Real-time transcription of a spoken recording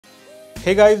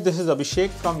Hey guys, this is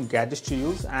Abhishek from Gadgets to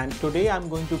Use, and today I'm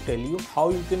going to tell you how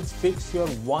you can fix your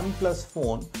OnePlus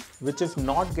phone which is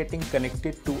not getting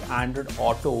connected to Android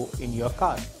Auto in your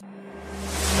car.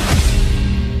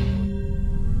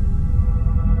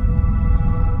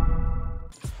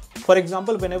 For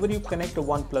example, whenever you connect a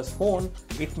OnePlus phone,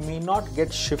 it may not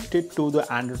get shifted to the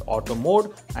Android Auto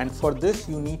mode, and for this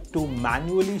you need to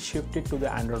manually shift it to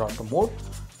the Android Auto mode.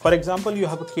 For example, you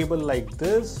have a cable like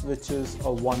this, which is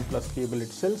a OnePlus cable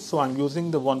itself. So I'm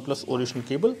using the OnePlus original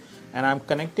cable and I'm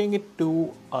connecting it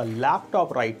to a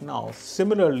laptop right now.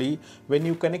 Similarly, when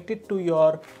you connect it to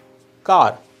your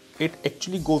car, it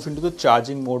actually goes into the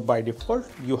charging mode by default.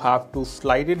 You have to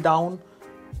slide it down,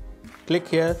 click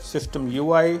here, System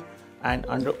UI, and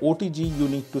under OTG, you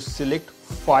need to select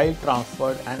File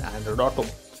Transferred and Android Auto.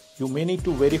 You may need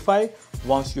to verify.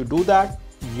 Once you do that,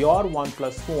 your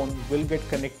OnePlus phone will get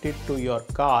connected to your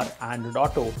car Android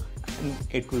Auto and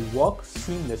it will work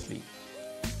seamlessly.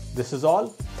 This is all.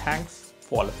 Thanks.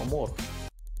 Follow for more.